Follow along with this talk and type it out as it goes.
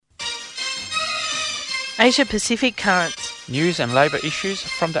Asia Pacific Currents. News and labour issues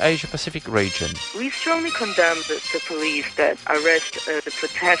from the Asia Pacific region. We strongly condemn the police that arrest the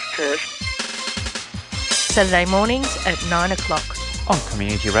protesters. Saturday mornings at 9 o'clock. On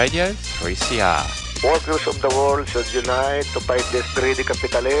Community Radio 3CR. Workers of the world should unite to fight this greedy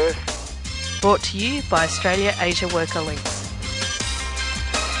capitalists. Brought to you by Australia Asia Worker Links.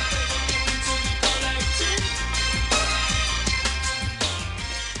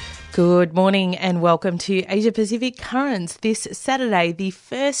 Good morning and welcome to Asia Pacific Currents. This Saturday, the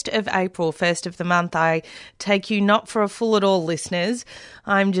 1st of April, first of the month, I take you not for a fool at all, listeners.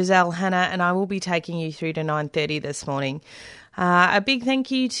 I'm Giselle Hanna and I will be taking you through to 9:30 this morning. A big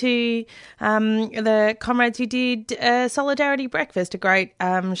thank you to the comrades who did Solidarity Breakfast, a great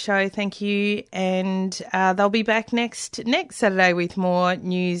show. Thank you. And they'll be back next Saturday with more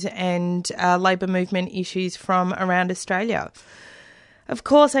news and labour movement issues from around Australia. Of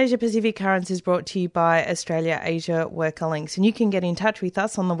course, Asia Pacific Currents is brought to you by Australia Asia Worker Links, and you can get in touch with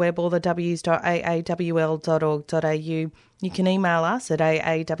us on the web or the ws.aawl.org.au. You can email us at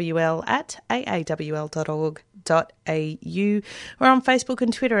aawl@aawl.org.au. We're on Facebook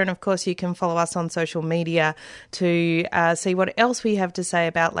and Twitter, and of course you can follow us on social media to see what else we have to say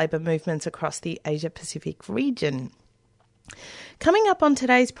about labour movements across the Asia Pacific region. Coming up on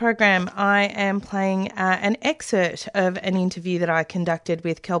today's program, I am playing an excerpt of an interview that I conducted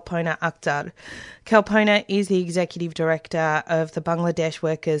with Kalpona Akhtar. Kalpona is the Executive Director of the Bangladesh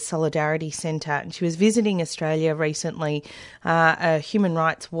Workers Solidarity Centre, and she was visiting Australia recently, a Human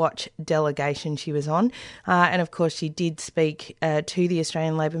Rights Watch delegation she was on. And of course, she did speak to the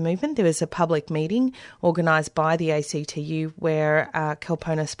Australian Labour Movement. There was a public meeting organised by the ACTU where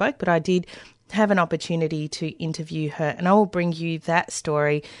Kalpona spoke, but I did have an opportunity to interview her, and I will bring you that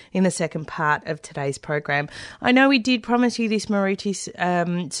story in the second part of today's program. I know we did promise you this Maruti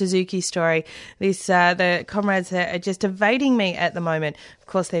Suzuki story. The comrades are just evading me at the moment. Of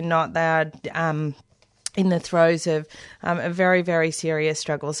course, they're not. They are in the throes of a very, very serious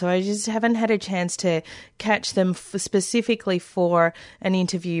struggle. So I just haven't had a chance to catch them specifically for an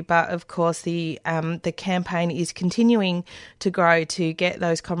interview. But of course, the campaign is continuing to grow to get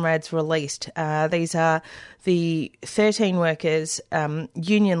those comrades released. These are the 13 workers,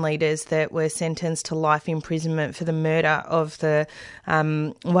 union leaders that were sentenced to life imprisonment for the murder of the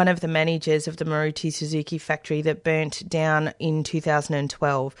one of the managers of the Maruti Suzuki factory that burnt down in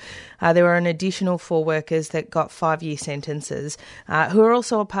 2012. There were an additional 4 workers that got 5-year sentences, who are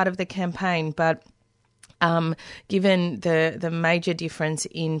also a part of the campaign, but given the major difference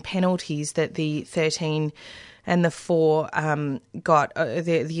in penalties that the 13 and the 4 got,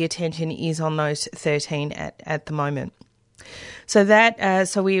 the attention is on those 13 at the moment. So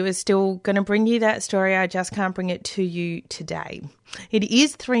so we were still going to bring you that story. I just can't bring it to you today. It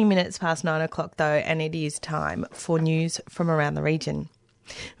is 3 minutes past 9 o'clock though, and it is time for news from around the region.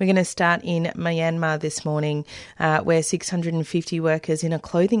 We're going to start in Myanmar this morning, where 650 workers in a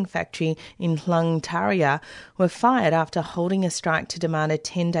clothing factory in Lungtaria were fired after holding a strike to demand a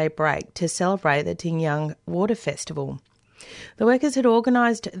 10-day break to celebrate the Dingyang Water Festival. The workers had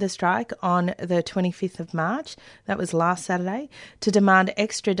organised the strike on the 25th of March, that was last Saturday, to demand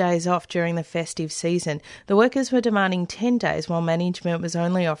extra days off during the festive season. The workers were demanding 10 days while management was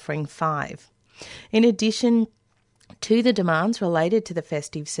only offering 5. In addition to the demands related to the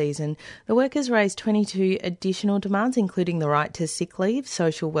festive season, the workers raised 22 additional demands, including the right to sick leave,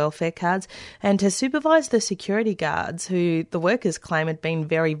 social welfare cards, and to supervise the security guards, who the workers claim had been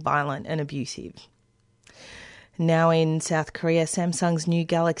very violent and abusive. Now in South Korea, Samsung's new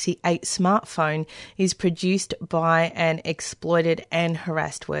Galaxy 8 smartphone is produced by an exploited and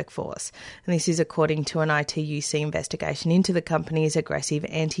harassed workforce. And this is according to an ITUC investigation into the company's aggressive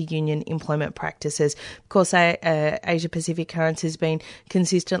anti-union employment practices. Of course, Asia Pacific Currents has been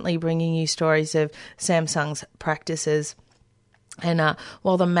consistently bringing you stories of Samsung's practices. And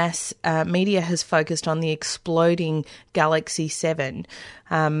while the mass media has focused on the exploding Galaxy 7,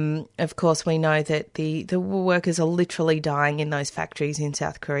 of course we know that the workers are literally dying in those factories in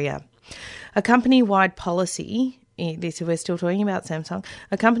South Korea. A company-wide policy, we're still talking about Samsung,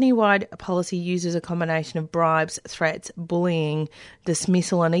 a company-wide policy uses a combination of bribes, threats, bullying,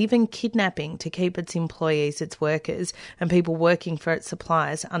 dismissal and even kidnapping to keep its employees, its workers and people working for its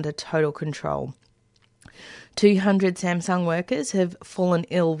suppliers under total control. 200 Samsung workers have fallen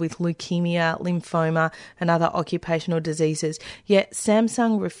ill with leukemia, lymphoma and other occupational diseases, yet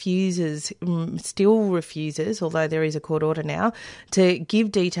Samsung still refuses, although there is a court order now, to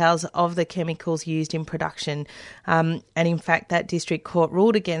give details of the chemicals used in production. And in fact, that district court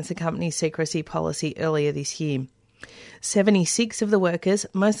ruled against the company's secrecy policy earlier this year. 76 of the workers,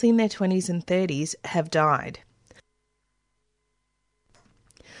 mostly in their 20s and 30s, have died.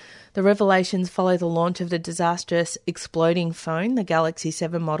 The revelations follow the launch of the disastrous exploding phone, the Galaxy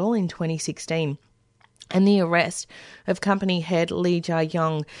 7 model, in 2016, and the arrest of company head Lee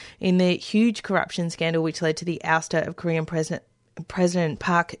Jae-yong in the huge corruption scandal which led to the ouster of Korean President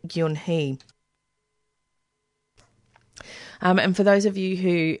Park Geun-hye. And for those of you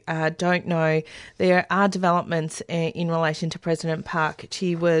who don't know, there are developments in relation to President Park.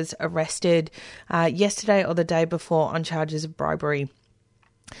 She was arrested yesterday or the day before on charges of bribery.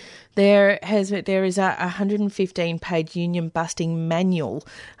 There is a 115-page union-busting manual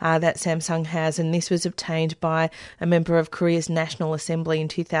that Samsung has, and this was obtained by a member of Korea's National Assembly in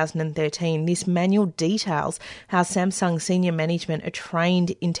 2013. This manual details how Samsung senior management are trained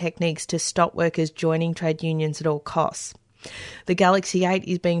in techniques to stop workers joining trade unions at all costs. The Galaxy 8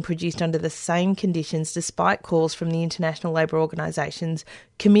 is being produced under the same conditions despite calls from the International Labour Organisation's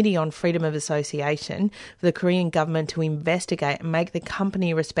Committee on Freedom of Association for the Korean government to investigate and make the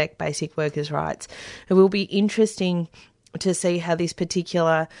company respect basic workers' rights. It will be interesting to see how this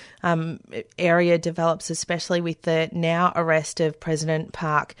particular area develops, especially with the now arrest of President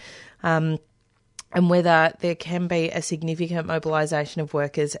Park, and whether there can be a significant mobilisation of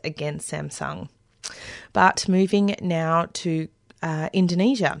workers against Samsung. But moving now to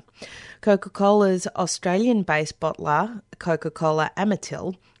Indonesia. Coca-Cola's Australian-based bottler, Coca-Cola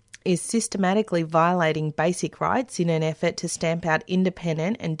Amatil, is systematically violating basic rights in an effort to stamp out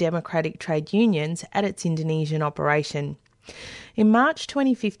independent and democratic trade unions at its Indonesian operation. In March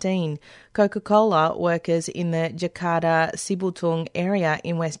 2015, Coca-Cola workers in the Jakarta Sibutung area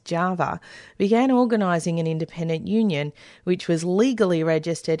in West Java began organising an independent union, which was legally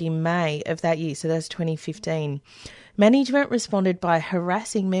registered in May of that year, so that's 2015. Management responded by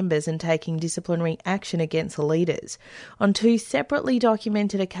harassing members and taking disciplinary action against the leaders. On two separately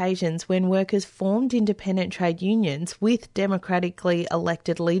documented occasions when workers formed independent trade unions with democratically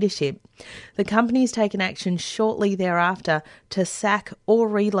elected leadership, the company's taken action shortly thereafter to sack or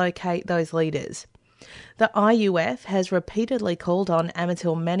relocate those leaders. The IUF has repeatedly called on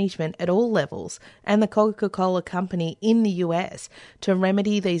Amatil management at all levels and the Coca-Cola company in the US to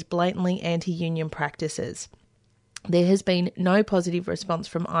remedy these blatantly anti-union practices. There has been no positive response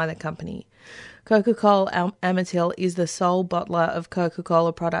from either company. Coca-Cola Amatil is the sole bottler of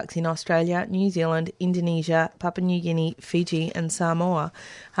Coca-Cola products in Australia, New Zealand, Indonesia, Papua New Guinea, Fiji and Samoa.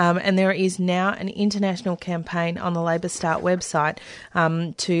 And there is now an international campaign on the Labour Start website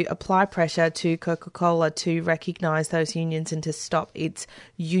to apply pressure to Coca-Cola to recognise those unions and to stop its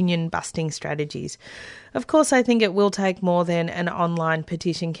union-busting strategies. Of course, I think it will take more than an online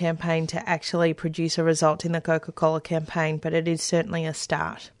petition campaign to actually produce a result in the Coca-Cola campaign, but it is certainly a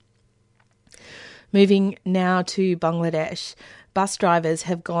start. Moving now to Bangladesh, bus drivers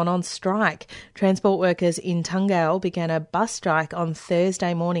have gone on strike. Transport workers in Tunggal began a bus strike on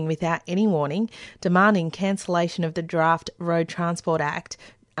Thursday morning without any warning, demanding cancellation of the draft Road Transport Act,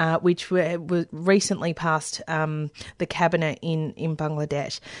 which was recently passed the cabinet in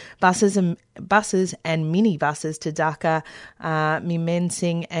Bangladesh. Buses and minibuses to Dhaka,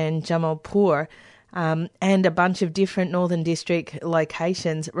 Mymensingh and Jamalpur and a bunch of different Northern District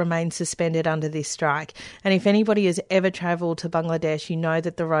locations remain suspended under this strike. And if anybody has ever travelled to Bangladesh, you know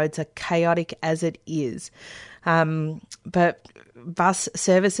that the roads are chaotic as it is. But bus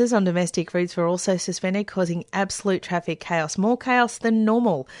services on domestic routes were also suspended, causing absolute traffic chaos, more chaos than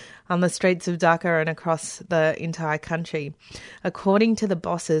normal on the streets of Dhaka and across the entire country. According to the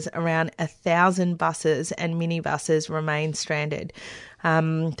bosses, around 1,000 buses and minibuses remain stranded.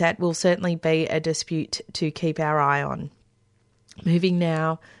 That will certainly be a dispute to keep our eye on. Moving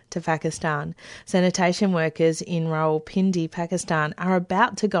now to Pakistan. Sanitation workers in Rawalpindi, Pakistan are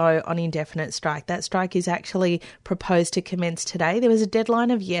about to go on indefinite strike. That strike is actually proposed to commence today. There was a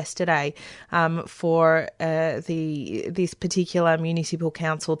deadline of yesterday for this particular municipal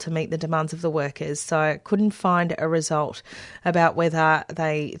council to meet the demands of the workers. So I couldn't find a result about whether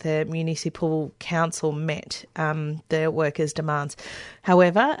the municipal council met the workers' demands.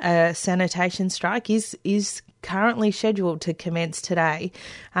 However, a sanitation strike is currently scheduled to commence today,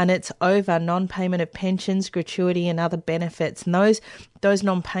 and it's over non-payment of pensions, gratuity and other benefits. And those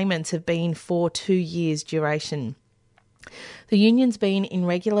non-payments have been for 2 years duration. The union's been in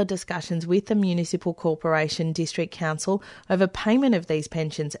regular discussions with the Municipal Corporation District Council over payment of these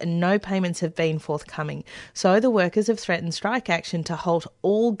pensions, and no payments have been forthcoming. So the workers have threatened strike action to halt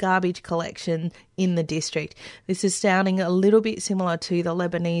all garbage collection in the district. This is sounding a little bit similar to the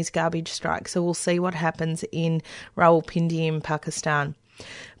Lebanese garbage strike, so we'll see what happens in Rawalpindi in Pakistan.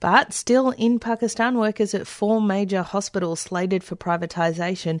 But still in Pakistan, workers at 4 major hospitals slated for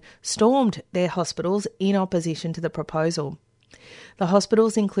privatisation stormed their hospitals in opposition to the proposal. The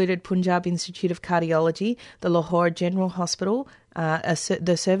hospitals included Punjab Institute of Cardiology, the Lahore General Hospital,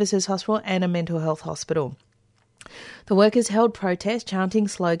 the Services Hospital and a mental health hospital. The workers held protests, chanting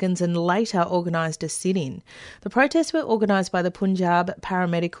slogans and later organised a sit-in. The protests were organised by the Punjab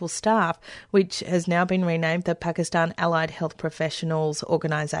Paramedical Staff, which has now been renamed the Pakistan Allied Health Professionals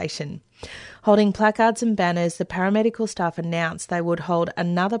Organisation. Holding placards and banners, the paramedical staff announced they would hold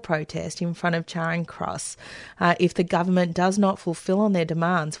another protest in front of Charing Cross if the government does not fulfil on their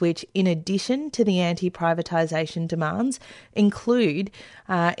demands, which, in addition to the anti-privatisation demands, include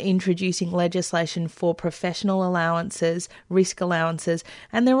introducing legislation for professional allowances, risk allowances,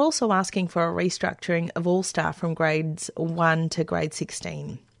 and they're also asking for a restructuring of all staff from grades 1 to grade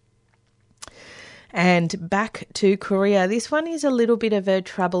 16. And back to Korea. This one is a little bit of a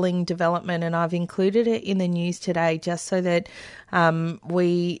troubling development, and I've included it in the news today just so that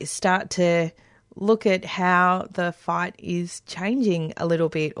we start to look at how the fight is changing a little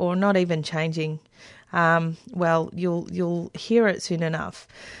bit, or not even changing. Well, you'll hear it soon enough.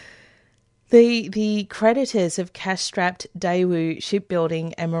 The creditors of cash-strapped Daewoo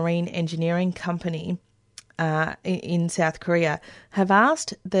Shipbuilding and Marine Engineering Company in South Korea have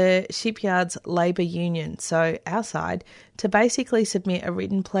asked the shipyard's labour union, so our side, to basically submit a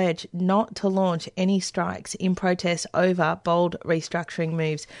written pledge not to launch any strikes in protest over bold restructuring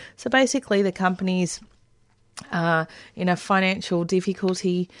moves. So basically the companies in a financial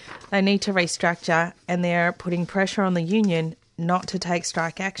difficulty, they need to restructure, and they're putting pressure on the union not to take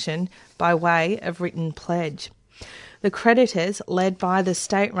strike action by way of written pledge. The creditors, led by the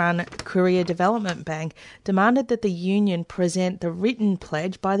state-run Korea Development Bank, demanded that the union present the written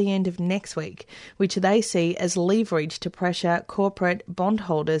pledge by the end of next week, which they see as leverage to pressure corporate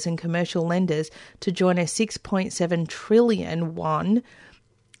bondholders and commercial lenders to join a 6.7 trillion won,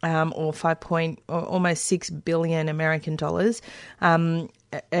 almost 6 billion American dollars,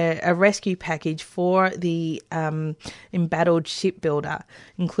 a rescue package for the embattled shipbuilder,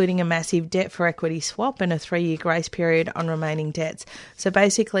 including a massive debt for equity swap and a 3-year grace period on remaining debts. So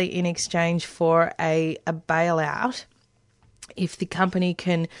basically, in exchange for a bailout, if the company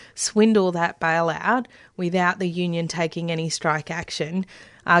can swindle that bailout without the union taking any strike action,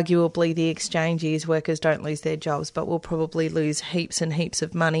 arguably the exchange is workers don't lose their jobs, but will probably lose heaps and heaps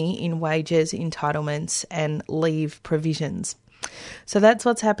of money in wages, entitlements and leave provisions. So that's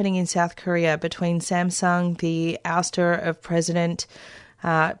what's happening in South Korea between Samsung, the ouster of President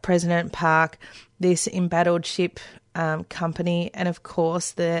Park, this embattled ship company, and of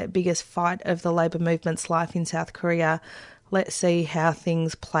course the biggest fight of the labour movement's life in South Korea. Let's see how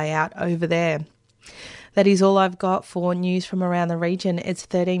things play out over there. That is all I've got for news from around the region. It's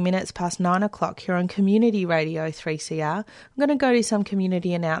 13 minutes past 9 o'clock here on Community Radio 3CR. I'm going to go to some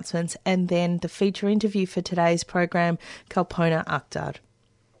community announcements and then the feature interview for today's program, Kalpona Akhtar.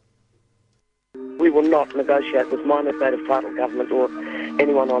 We will not negotiate with minor native title government or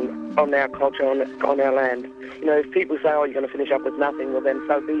anyone on our culture, on our land. You know, if people say, oh, you're going to finish up with nothing, well then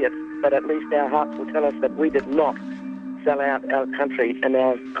so be it. But at least our hearts will tell us that we did not sell out our country and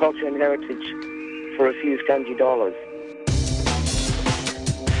our culture and heritage for a few scungy dollars.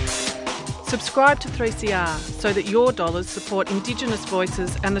 Subscribe to 3CR so that your dollars support Indigenous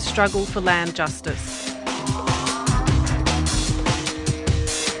voices and the struggle for land justice.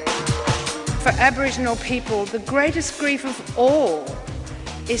 For Aboriginal people, the greatest grief of all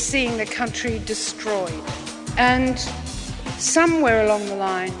is seeing the country destroyed. And somewhere along the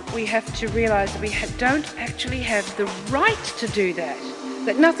line, we have to realise that we don't actually have the right to do that.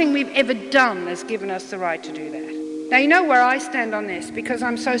 That nothing we've ever done has given us the right to do that. Now, you know where I stand on this, because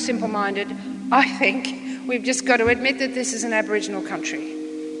I'm so simple-minded. I think we've just got to admit that this is an Aboriginal country.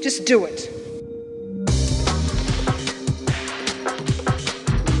 Just do it.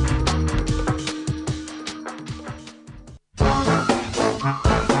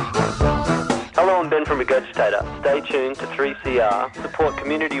 Hello, I'm Ben from Regurgitator. Stay tuned to 3CR, support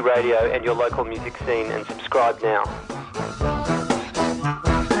community radio and your local music scene, and subscribe now.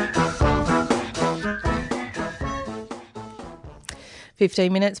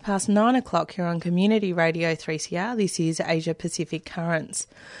 "15 minutes past 9 o'clock here on Community Radio 3CR. This is Asia Pacific Currents.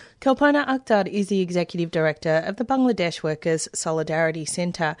 Kalpona Akhtar is the Executive Director of the Bangladesh Workers Solidarity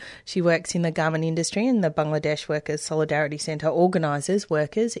Centre. She works in the garment industry, and the Bangladesh Workers Solidarity Centre organises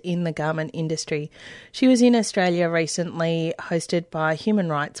workers in the garment industry. She was in Australia recently, hosted by Human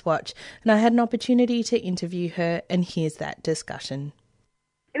Rights Watch, and I had an opportunity to interview her, and here's that discussion.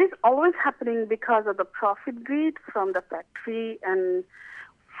 It is always happening because of the profit greed from the factory and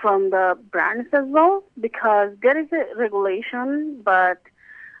from the brands as well, because there is a regulation, but,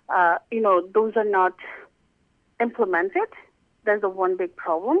 those are not implemented. That's the one big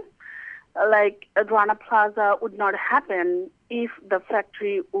problem. Like Rana Plaza would not happen if the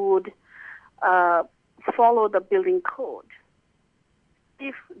factory would follow the building code.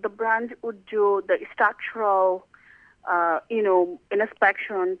 If the brand would do the structural,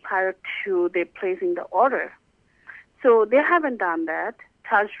 inspection prior to they placing the order. So they haven't done that.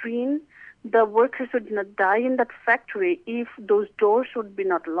 Tajreen, the workers would not die in that factory if those doors would be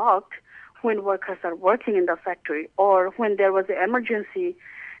not locked when workers are working in the factory, or when there was an emergency,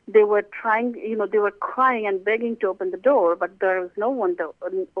 they were trying, they were crying and begging to open the door, but there was no one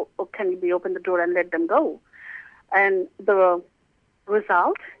can be open the door and let them go. And the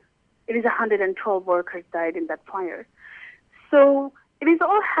result, it is 112 workers died in that fire. So it is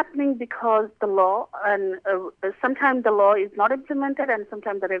all happening because the law, and sometimes the law is not implemented, and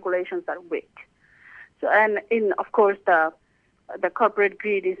sometimes the regulations are weak. So, and of course, the corporate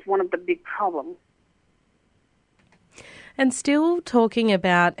greed is one of the big problems. And still talking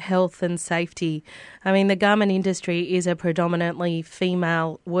about health and safety, I mean, the garment industry is a predominantly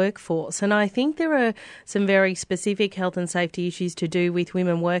female workforce, and I think there are some very specific health and safety issues to do with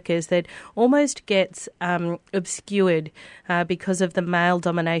women workers that almost gets obscured because of the male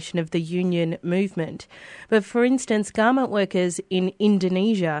domination of the union movement. But for instance, garment workers in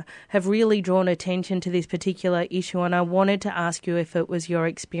Indonesia have really drawn attention to this particular issue, and I wanted to ask you if it was your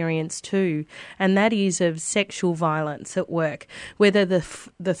experience too, and that is of sexual violence at work, whether the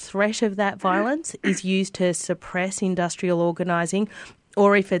threat of that violence is used to suppress industrial organising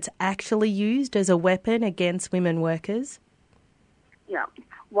or if it's actually used as a weapon against women workers? Yeah,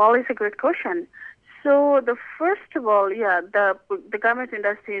 well, it's a great question. So first of all, the garment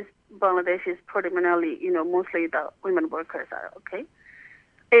industry in Bangladesh is predominantly, mostly the women workers are, okay?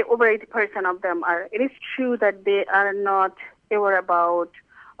 Over 80% of them are. It is true that they are not aware about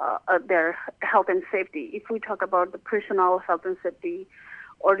their health and safety. If we talk about the personal health and safety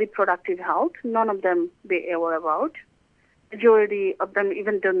or reproductive health, none of them they aware about. Majority of them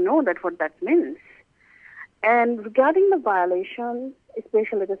even don't know what that means. And regarding the violation,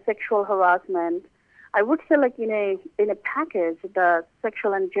 especially the sexual harassment, I would say in a package, the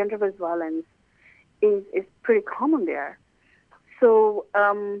sexual and gender-based violence is pretty common there. So,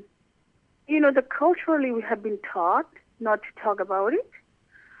 culturally we have been taught not to talk about it.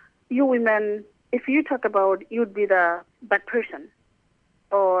 You women, if you talk about, you'd be the bad person,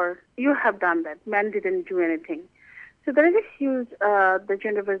 or you have done that. Men didn't do anything. So there is a huge the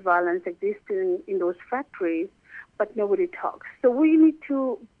gender-based violence existing in those factories, but nobody talks. So we need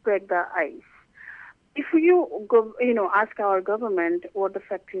to break the ice. If you go, ask our government or the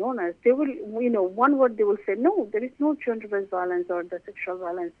factory owners, they will, one word they will say, no, there is no gender-based violence or the sexual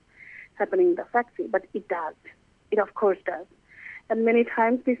violence happening in the factory, but it does. It of course does. And many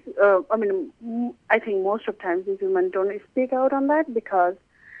times, I think most of the times these women don't speak out on that because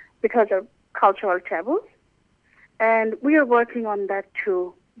of cultural taboos. And we are working on that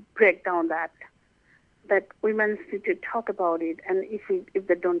to break down that women need to talk about it. And if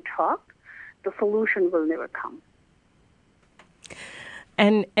they don't talk, the solution will never come.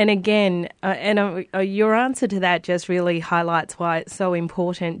 And again, your answer to that just really highlights why it's so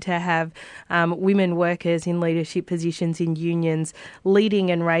important to have women workers in leadership positions in unions leading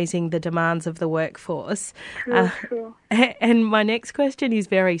and raising the demands of the workforce. True. And my next question is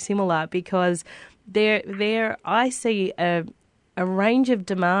very similar because there I see a range of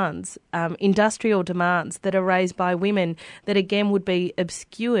demands, industrial demands that are raised by women that again would be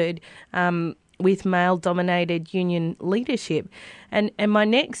obscured with male-dominated union leadership. And my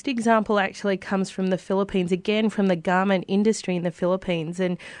next example actually comes from the Philippines, again from the garment industry in the Philippines.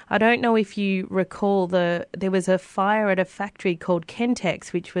 And I don't know if you recall, there was a fire at a factory called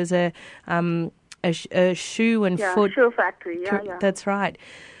Kentex, which was a shoe and foot... shoe factory, yeah. That's right.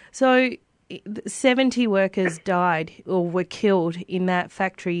 So 70 workers died or were killed in that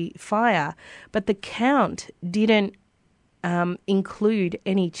factory fire, but the count didn't include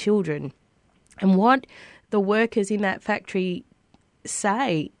any children. And what the workers in that factory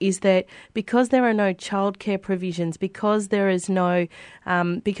say is that because there are no childcare provisions, because there is no,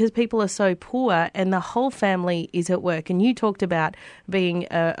 because people are so poor and the whole family is at work, and you talked about being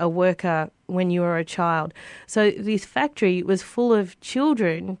a worker when you were a child. So this factory was full of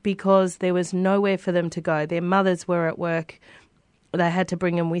children because there was nowhere for them to go. Their mothers were at work they had to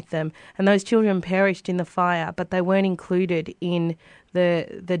bring them with them, and those children perished in the fire, but they weren't included in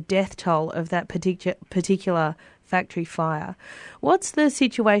the death toll of that particular factory fire. What's the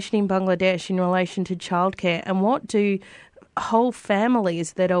situation in Bangladesh in relation to childcare, and what do whole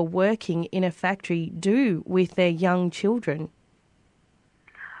families that are working in a factory do with their young children?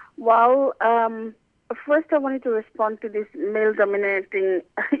 Well, first I wanted to respond to this male-dominating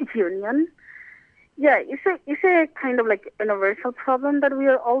union. Yeah, it's a kind of like universal problem that we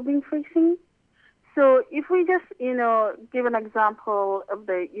are all being facing. So if we just, give an example of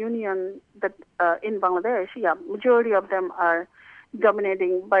the union that in Bangladesh, majority of them are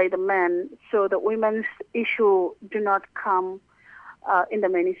dominating by the men, so the women's issue do not come in the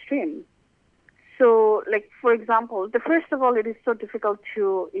mainstream. So, like, for example, first of all, it is so difficult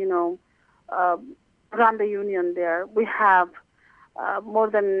to, run the union there. We have more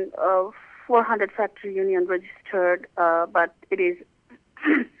than 400 factory union registered, but it is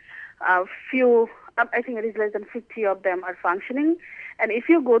few, I think it is less than 50 of them are functioning. And if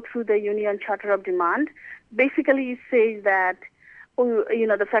you go through the union charter of demand, basically it says that,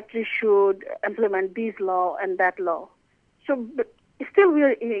 the factory should implement this law and that law. So but still we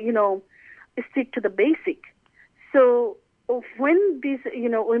are, stick to the basic. So when these,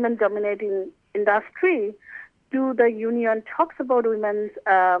 women dominating industry, do the union talks about women's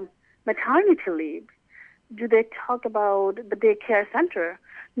maternity leave? Do they talk about the daycare center?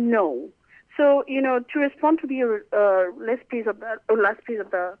 No. So, to respond to the last piece of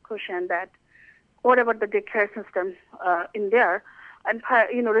the question, that what about the daycare system in there? And,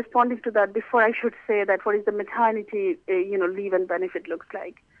 responding to that, before I should say that what is the maternity, leave and benefit looks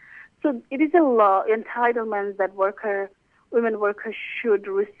like. So it is a law, entitlement that women workers should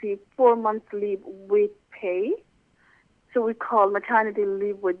receive 4 months leave with pay. So we call maternity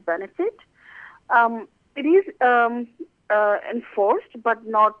leave with benefit. It is enforced, but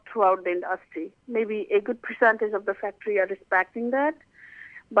not throughout the industry. Maybe a good percentage of the factory are respecting that,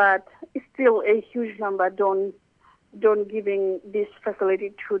 but still a huge number don't giving this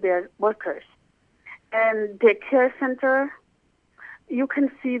facility to their workers. And daycare center, you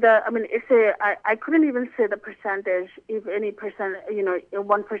can see I couldn't even say the percentage, if any percent,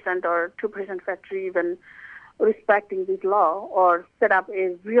 1% or 2% factory even respecting this law or set up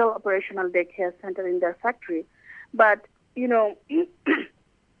a real operational daycare center in their factory. But,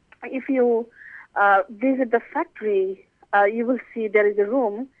 if you visit the factory, you will see there is a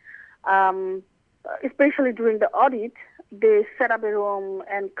room, especially during the audit, they set up a room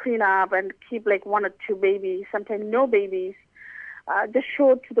and clean up and keep like 1 or 2 babies, sometimes no babies, just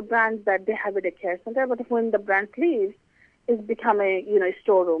show to the branch that they have a daycare center. But when the branch leaves, it's become a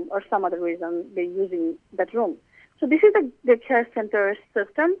storeroom or some other reason they're using that room. So this is the daycare center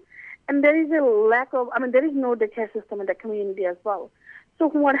system, and there is a lack of, there is no daycare system in the community as well. So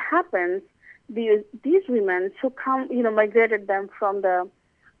what happens, these women who come, migrated them from the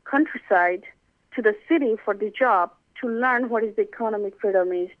countryside to the city for the job, to learn what is the economic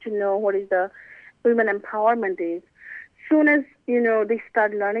freedom is, to know what is the women empowerment is. Soon as, they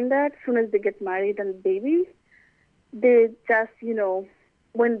start learning that, soon as they get married and babies, they just,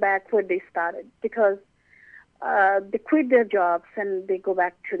 went back where they started because they quit their jobs and they go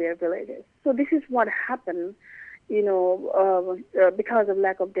back to their villages. So this is what happened, because of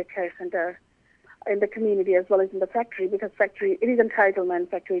lack of daycare center in the community as well as in the factory, because factory, it is entitlement,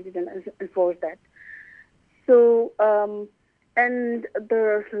 factory didn't enforce that. So, and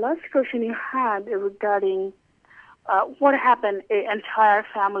the last question you had regarding what happened an entire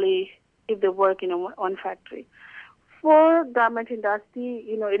family if they work in one factory. For garment industry,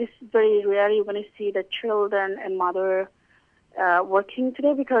 it is very rare you're going to see the children and mother working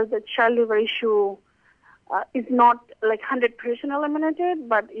today because the child labor issue is not like 100% eliminated,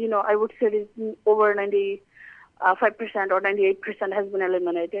 but, I would say it is over 95% or 98% has been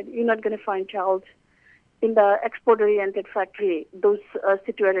eliminated. You're not going to find child in the export-oriented factory, those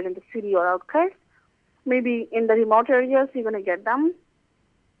situated in the city or outskirts. Maybe in the remote areas, you're going to get them,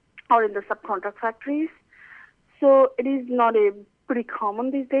 or in the subcontract factories. So it is not pretty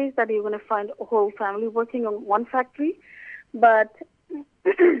common these days that you're going to find a whole family working on one factory. But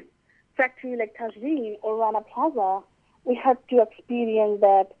factory like Tajreen or Rana Plaza, we had to experience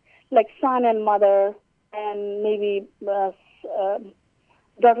that, like son and mother and maybe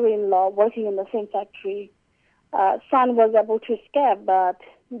daughter-in-law working in the same factory. Son was able to escape, but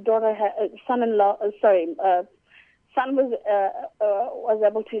son was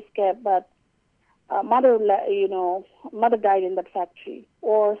able to escape, but mother died in that factory.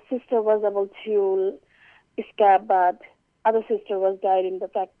 Or sister was able to escape, but other sister died in the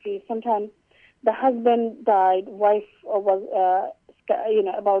factory. Sometimes the husband died, wife was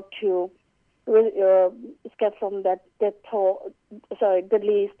about to escape from that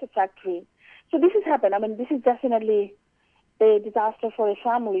deadliest factory. So this has happened. I mean, this is definitely a disaster for a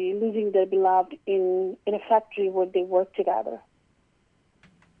family losing their beloved in a factory where they work together.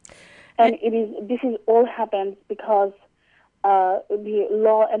 And this is all happens because the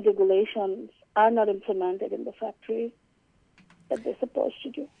law and regulations are not implemented in the factory that they're supposed to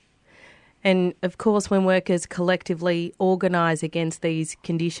do. And, of course, when workers collectively organise against these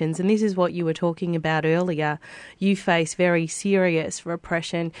conditions, and this is what you were talking about earlier, you face very serious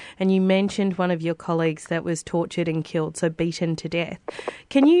repression, and you mentioned one of your colleagues that was tortured and killed, so beaten to death.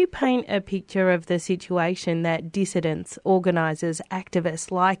 Can you paint a picture of the situation that dissidents, organisers, activists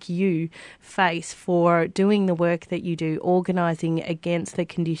like you face for doing the work that you do, organising against the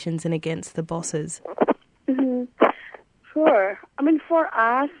conditions and against the bosses? Mm-hmm. Sure. I mean, for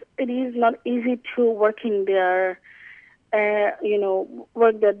us, it is not easy to work in their,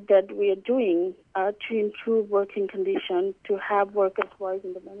 work that we are doing to improve working conditions, to have workers' voice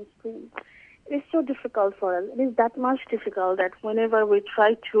in the mainstream. It is so difficult for us. It is that much difficult that whenever we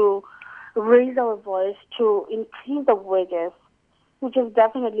try to raise our voice to increase the wages, which is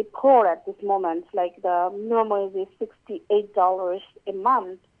definitely poor at this moment, like the minimum wage is $68 a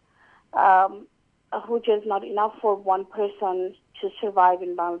month, which is not enough for one person to survive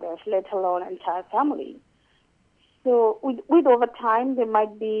in Bangladesh, let alone an entire family. So with over time, they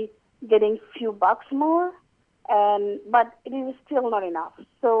might be getting few bucks more, but it is still not enough.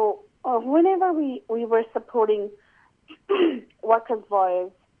 So whenever we were supporting workers'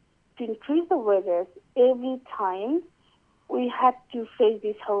 voice to increase the wages, every time we had to face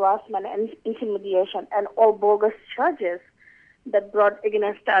this harassment and intimidation and all bogus charges that brought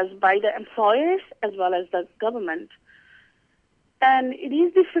against us by the employers as well as the government. And it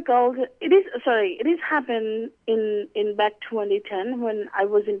is difficult. It is happened in back 2010 when I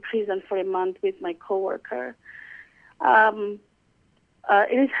was in prison for a month with my coworker. It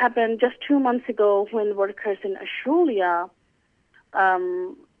has happened just 2 months ago when workers in Ashulia,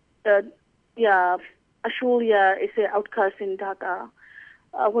 Ashulia is an outcast in Dhaka,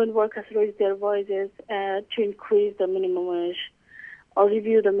 when workers raised their voices to increase the minimum wage or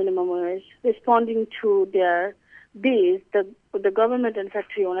review the minimum wage, responding to their deeds, the government and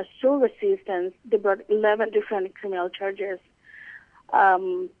factory owners showed resistance. They brought 11 different criminal charges,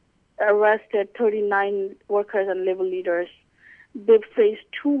 arrested 39 workers and labor leaders. They've faced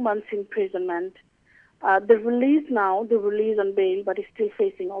 2 months imprisonment. They're released on bail, but is still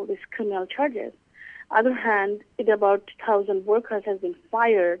facing all these criminal charges. Other hand, about 1,000 workers has been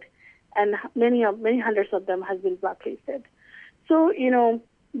fired, and many hundreds of them has been blacklisted. So,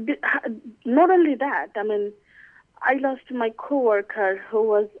 not only that, I mean, I lost my coworker who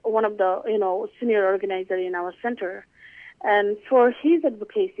was one of the, senior organizer in our center. And for his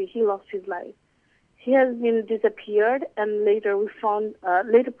advocacy, he lost his life. He has been disappeared, and later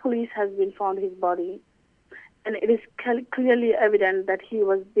police has been found his body. And it is clearly evident that he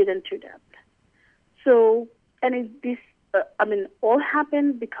was beaten to death. So, all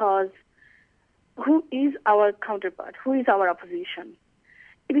happened because who is our counterpart? Who is our opposition?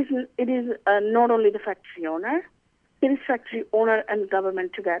 It is not only the factory owner, it is factory owner and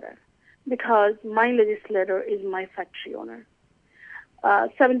government together, because my legislator is my factory owner.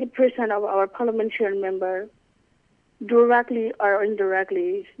 70% of our parliamentary members, directly or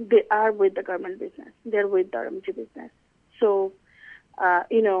indirectly, they are with the government business. They're with the RMG business. So,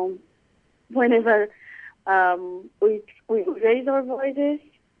 whenever we raise our voices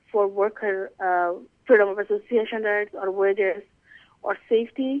for worker freedom of association rights or wages or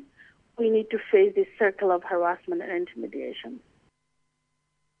safety, we need to face this circle of harassment and intimidation.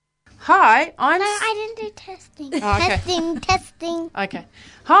 Hi, I'm... No, I didn't do testing. Oh, okay. Testing. Okay.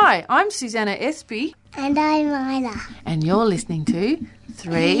 Hi, I'm Susanna Espy. And I'm Isla. And you're listening to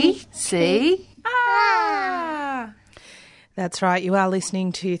 3CR. That's right, you are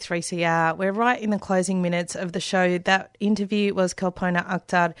listening to 3CR. We're right in the closing minutes of the show. That interview was Kalpona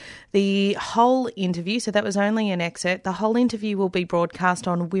Akhtar. The whole interview, so that was only an excerpt, the whole interview will be broadcast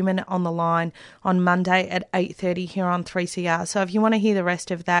on Women on the Line on Monday at 8:30 here on 3CR. So if you want to hear the rest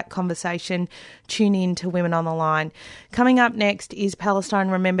of that conversation, tune in to Women on the Line. Coming up next is Palestine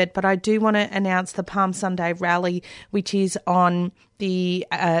Remembered, but I do want to announce the Palm Sunday rally, which is on the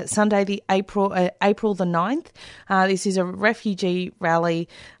Sunday, the April the 9th. This is a refugee rally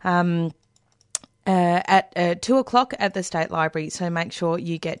at 2 o'clock at the State Library, so make sure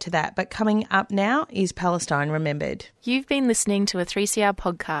you get to that. But coming up now is Palestine Remembered. You've been listening to a 3CR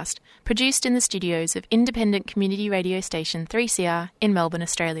podcast produced in the studios of independent community radio station 3CR in Melbourne,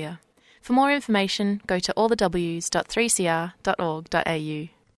 Australia. For more information, go to allthews.3cr.org.au.